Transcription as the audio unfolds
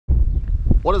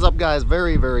What is up, guys?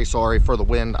 Very sorry for the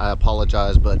wind. I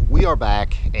apologize, but we are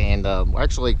back, and we're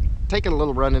actually taking a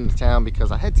little run into town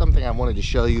because I had something I wanted to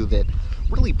show you that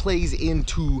really plays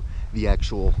into the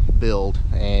actual build,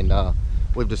 and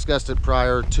we've discussed it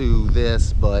prior to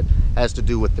this, but has to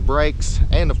do with the brakes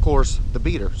and of course the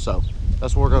beater. So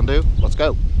that's what we're gonna do. Let's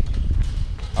go.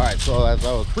 All right, so as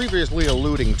I was previously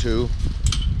alluding to,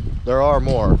 there are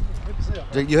more.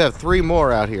 You have 3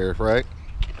 more out here, right?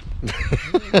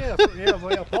 yeah,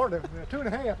 well, part of it,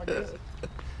 2.5, I guess.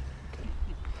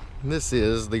 This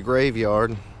is the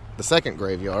graveyard, the second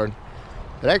graveyard.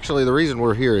 But actually, the reason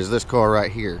we're here is this car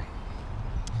right here.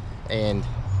 And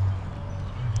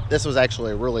this was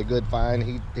actually a really good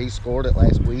find. He scored it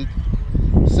last week.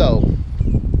 So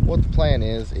what the plan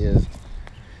is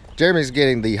Jeremy's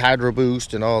getting the hydro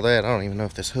boost and all that. I don't even know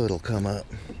if this hood will come up.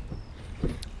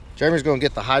 Jeremy's going to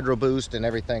get the hydro boost and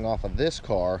everything off of this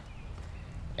car,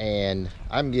 and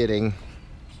I'm getting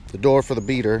the door for the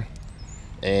beater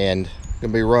and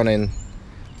gonna be running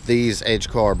these edge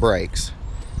car brakes.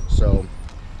 So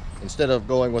instead of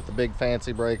going with the big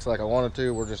fancy brakes like I wanted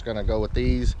to, we're just gonna go with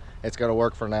these. It's gonna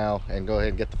work for now, and go ahead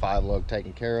and get the 5 lug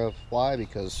taken care of. Why?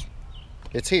 Because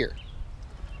it's here.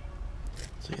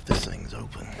 Let's see if this thing's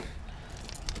open.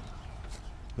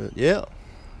 But yeah,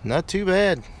 not too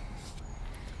bad.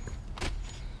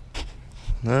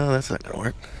 No, that's not gonna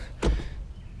work.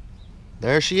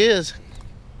 There she is.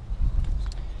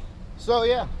 So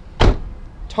yeah,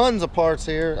 tons of parts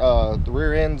here. The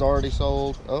rear end's already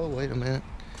sold. Oh, wait a minute.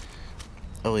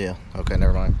 Oh yeah, okay,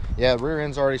 never mind. Yeah, the rear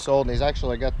end's already sold, and he's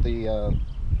actually got the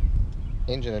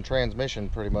engine and transmission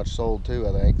pretty much sold too,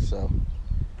 I think. So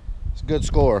it's a good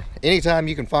score. Anytime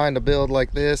you can find a build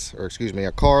like this, or excuse me,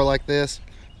 a car like this,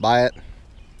 buy it,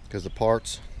 because the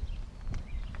parts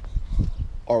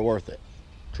are worth it.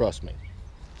 Trust me.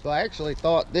 So I actually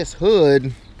thought this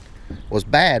hood was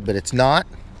bad, but it's not.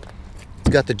 It's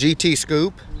got the GT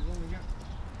scoop.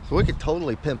 So we could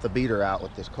totally pimp the beater out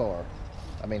with this car.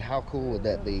 I mean, how cool would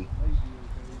that be?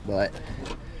 But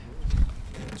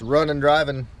it's a running,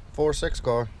 driving 4.6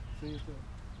 car.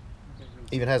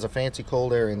 Even has a fancy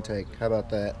cold air intake. How about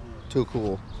that? Too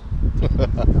cool.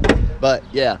 But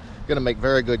yeah, gonna make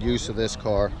very good use of this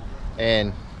car.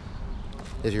 And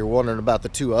if you're wondering about the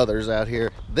 2 others out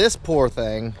here, this poor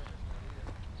thing,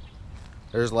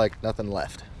 there's like nothing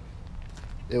left.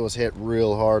 It was hit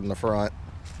real hard in the front,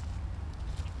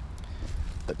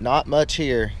 but not much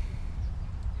here.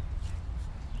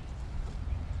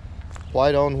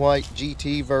 White on white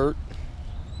GT vert.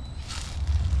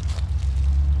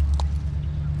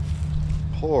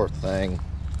 Poor thing.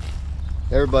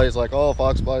 Everybody's like, oh,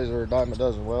 Fox bodies are a dime a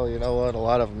dozen. Well, you know what? A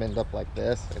lot of them end up like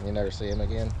this, and you never see them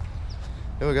again.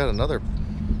 Then we got another.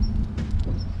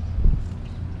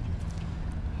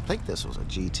 I think this was a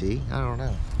GT. I don't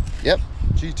know. Yep,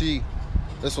 GT.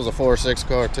 This was a 4.6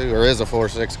 car too, or is a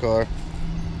 4.6 car.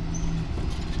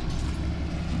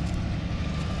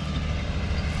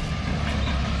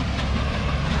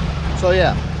 So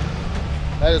yeah,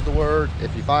 that is the word.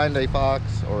 If you find a Fox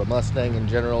or a Mustang in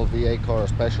general, V8 car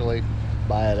especially,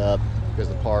 buy it up, because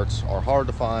the parts are hard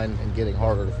to find and getting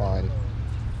harder to find.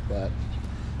 But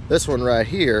this one right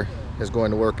here is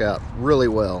going to work out really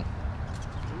well.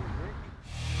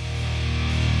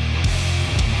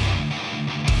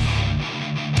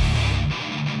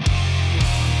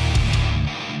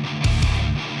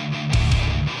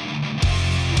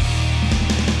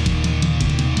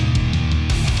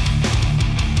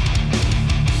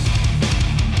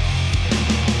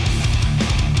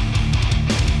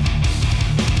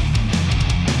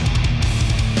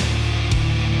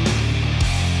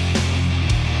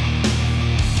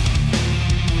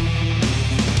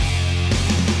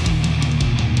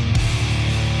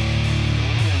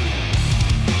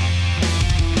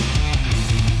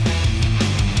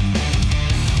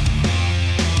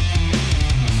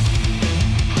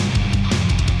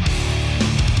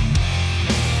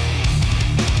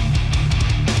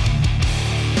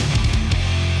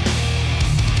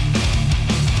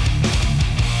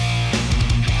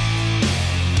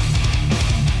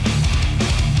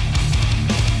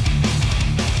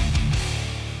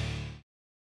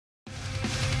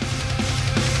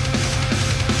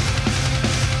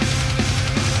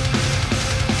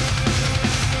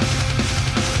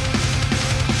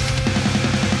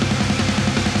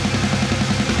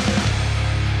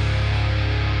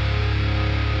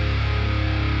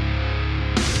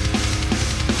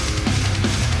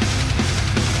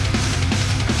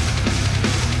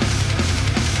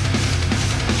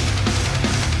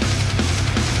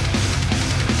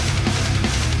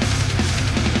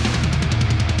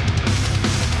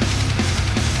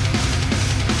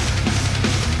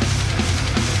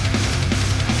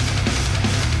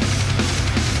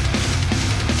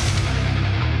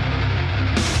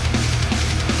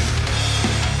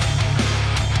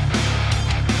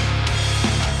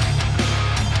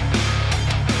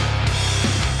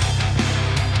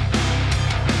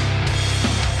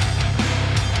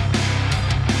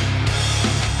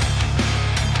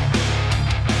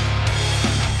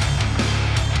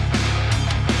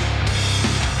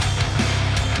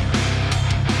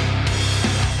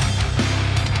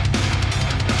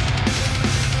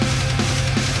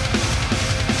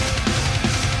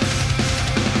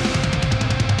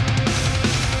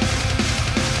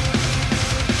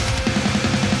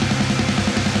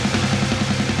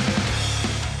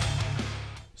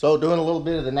 So doing a little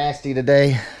bit of the nasty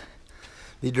today.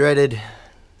 The dreaded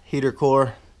heater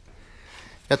core.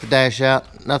 Got the dash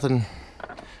out. Nothing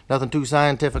too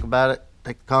scientific about it.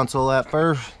 Take the console out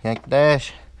first, yank the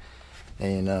dash,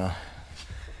 and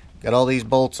got all these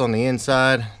bolts on the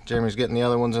inside. Jeremy's getting the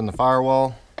other ones in the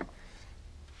firewall.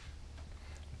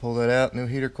 Pull that out, new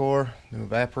heater core, new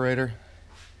evaporator.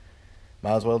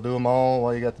 Might as well do them all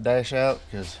while you got the dash out,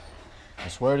 because I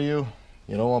swear to you,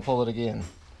 you don't want to pull it again.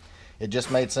 It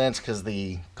just made sense because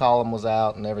the column was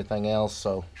out and everything else,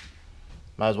 so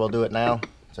might as well do it now.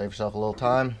 Save yourself a little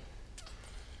time.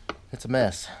 It's a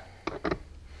mess.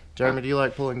 Jeremy, do you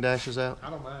like pulling dashes out? I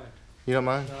don't mind. You don't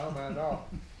mind? No, I don't mind at all.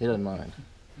 He doesn't mind.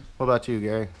 What about you,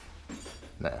 Gary?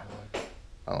 Nah,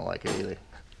 I don't like it either.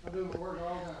 I do my work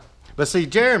all the time. But see,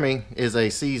 Jeremy is a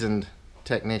seasoned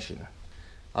technician.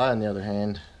 I, on the other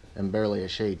hand, am barely a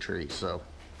shade tree, so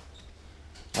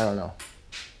I don't know.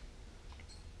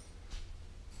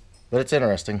 But it's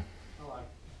interesting. I like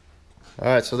it.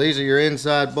 Alright, so these are your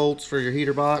inside bolts for your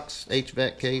heater box,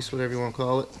 HVAC case, whatever you want to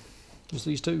call it. Just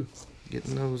these two.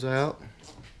 Getting those out.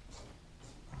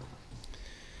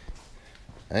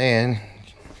 And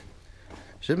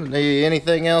shouldn't be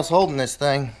anything else holding this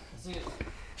thing. That's it.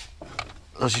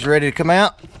 So she's ready to come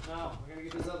out? No, we're going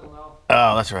to get this other one off.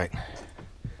 Oh, that's right.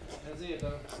 That's it,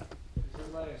 though. This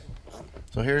is the last one.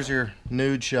 So here's your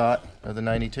nude shot of the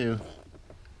 92.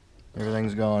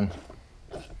 Everything's gone.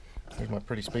 Here's my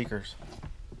pretty speakers.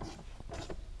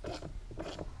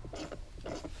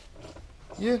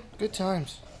 Yeah, good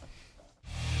times.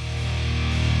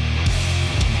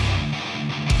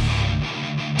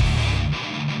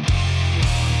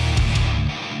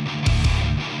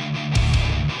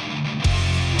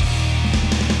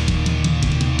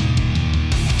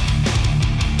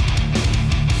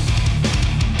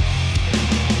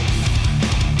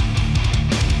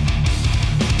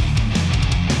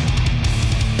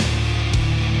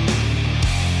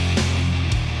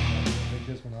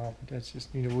 That's just,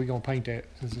 we're going to paint that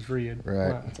since it's red.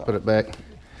 Right, That's put all. it back.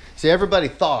 See, everybody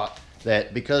thought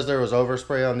that because there was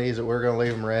overspray on these that we're going to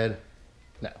leave them red.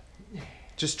 No.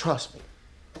 Just trust me.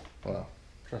 Well,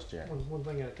 trust you. One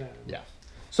thing at a time. Yeah.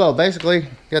 So basically,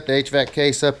 got the HVAC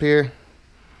case up here.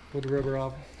 Put the rubber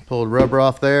off. Pulled rubber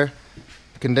off there.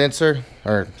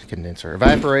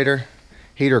 Evaporator.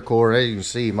 Heater core. As you can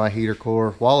see, my heater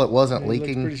core, while it wasn't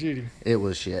leaking, Looks pretty shitty. it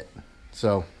was shit.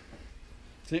 So,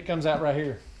 See, it comes out right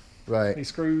here. right. These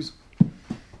screws.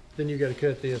 Then you got to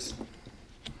cut this.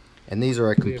 And these are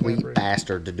a complete evaporator.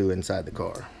 bastard to do inside the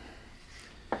car.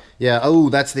 Yeah, oh,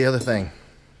 that's the other thing.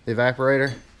 The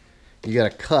evaporator, you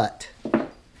got to cut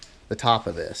the top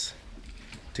of this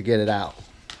to get it out.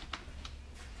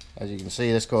 As you can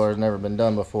see, this car has never been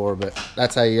done before, but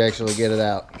that's how you actually get it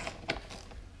out.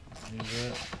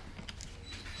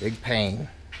 Big pain.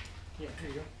 Yeah, here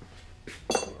you go.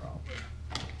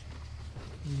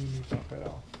 You need to top that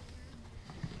off.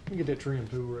 You get that trim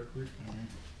tool right quick.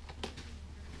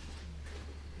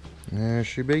 There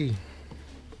she be.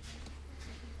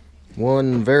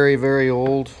 One very, very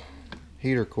old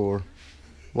heater core.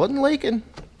 Wasn't leaking.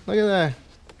 Look at that.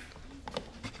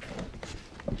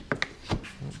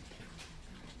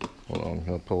 Hold on,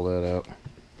 I'll pull that out.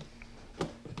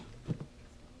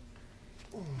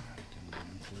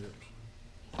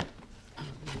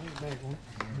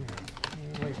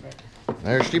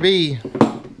 There she be.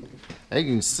 As you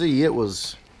can see,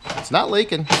 it's not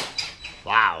leaking.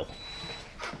 Wow.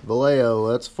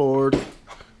 Vallejo, that's Ford.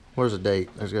 Where's the date?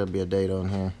 There's got to be a date on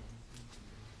here.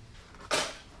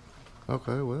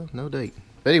 Okay, well, no date.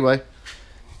 But anyway,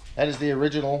 that is the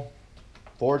original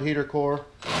Ford heater core.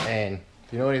 And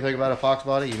if you know anything about a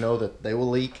Foxbody, you know that they will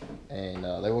leak and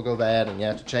they will go bad and you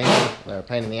have to change them. They're a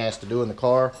pain in the ass to do in the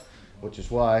car, which is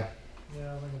why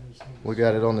we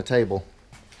got it on the table.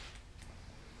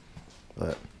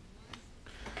 But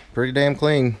pretty damn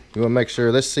clean. You want to make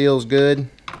sure this seal's good.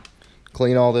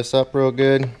 Clean all this up real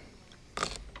good.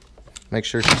 Make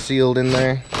sure she's sealed in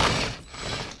there.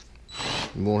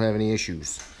 You won't have any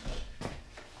issues.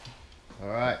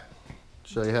 Alright,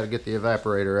 show you how to get the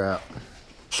evaporator out.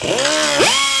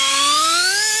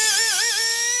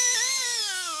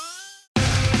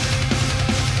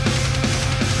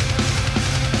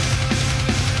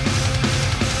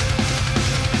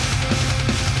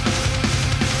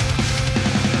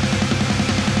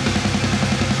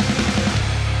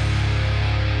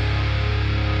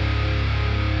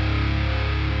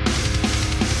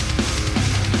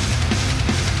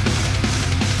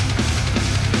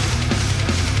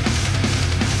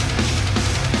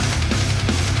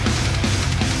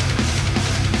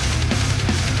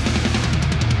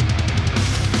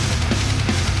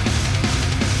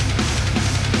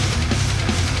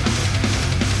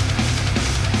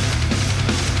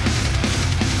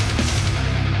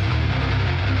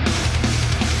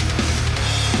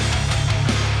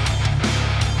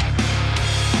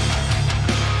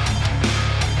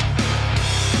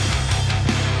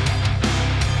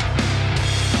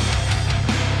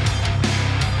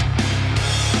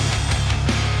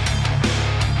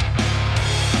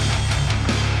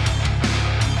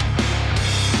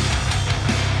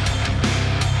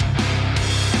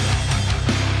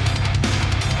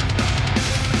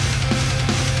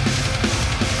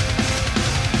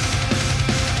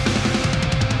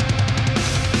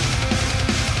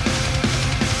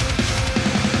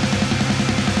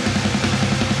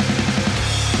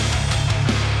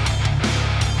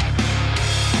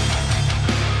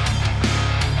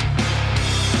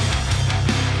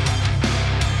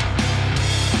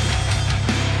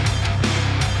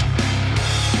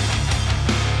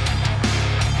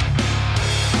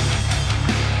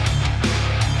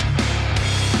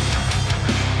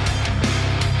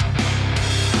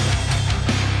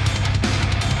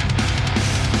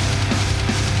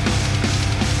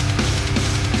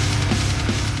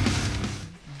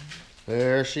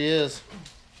 There she is.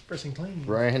 Pressing clean.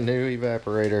 Brand new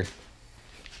evaporator.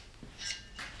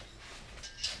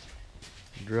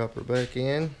 Drop her back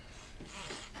in.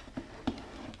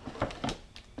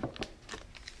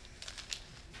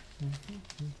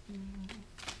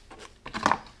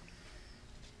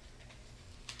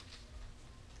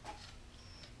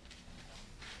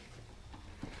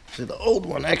 See, the old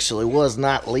one actually was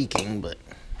not leaking, but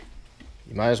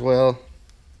you might as well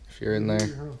if you're in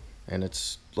there. And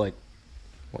it's like,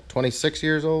 what, 26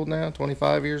 years old now?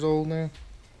 25 years old now?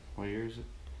 What year is it?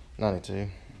 92.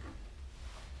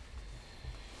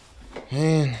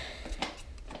 Man,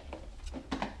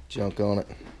 junk on it.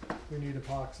 We need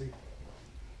epoxy.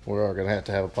 We are going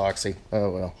to have epoxy. Oh,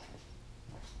 well.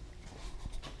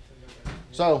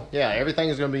 So, yeah, everything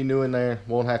is going to be new in there.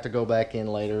 Won't have to go back in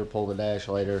later, pull the dash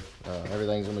later.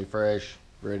 Everything's going to be fresh,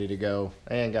 ready to go.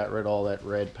 And got rid of all that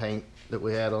red paint that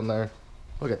we had on there.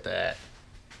 Look at that.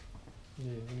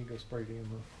 Yeah, we need to go spray them.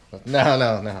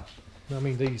 No. I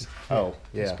mean these. Oh,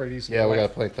 yeah. Spray these. Yeah, we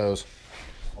got to paint those.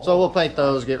 So we'll paint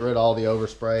those, get rid of all the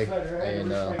overspray,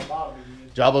 and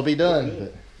job will be done.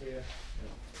 But Yeah.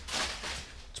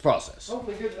 it's a process.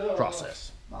 Hopefully good.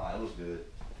 Process. Nah, it was good.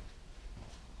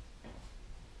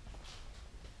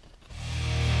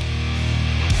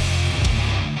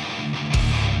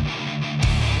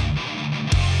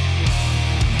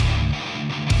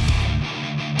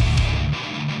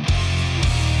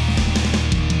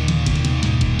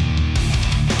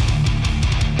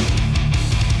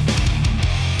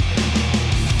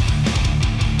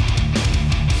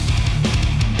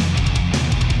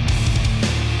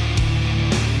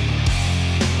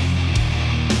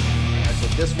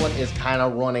 This one is kind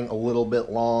of running a little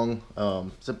bit long,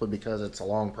 simply because it's a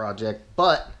long project.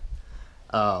 But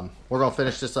we're going to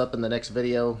finish this up in the next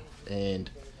video, and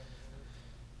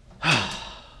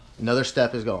another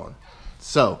step is gone.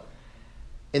 So,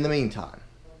 in the meantime,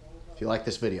 if you like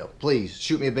this video, please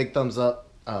shoot me a big thumbs up.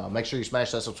 Make sure you smash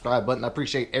that subscribe button. I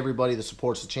appreciate everybody that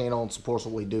supports the channel and supports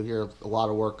what we do here. A lot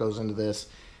of work goes into this,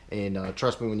 and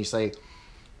trust me when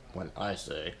I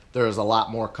say there is a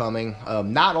lot more coming.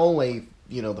 Not only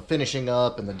the finishing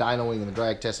up and the dynoing and the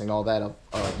drag testing, all that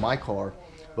of my car,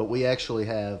 but we actually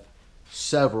have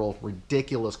several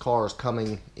ridiculous cars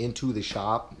coming into the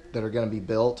shop that are going to be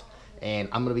built, and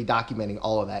I'm going to be documenting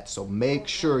all of that. So make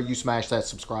sure you smash that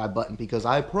subscribe button, because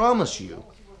I promise you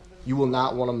will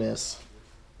not want to miss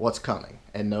what's coming.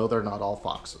 And no, they're not all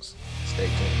foxes. Stay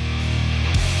tuned.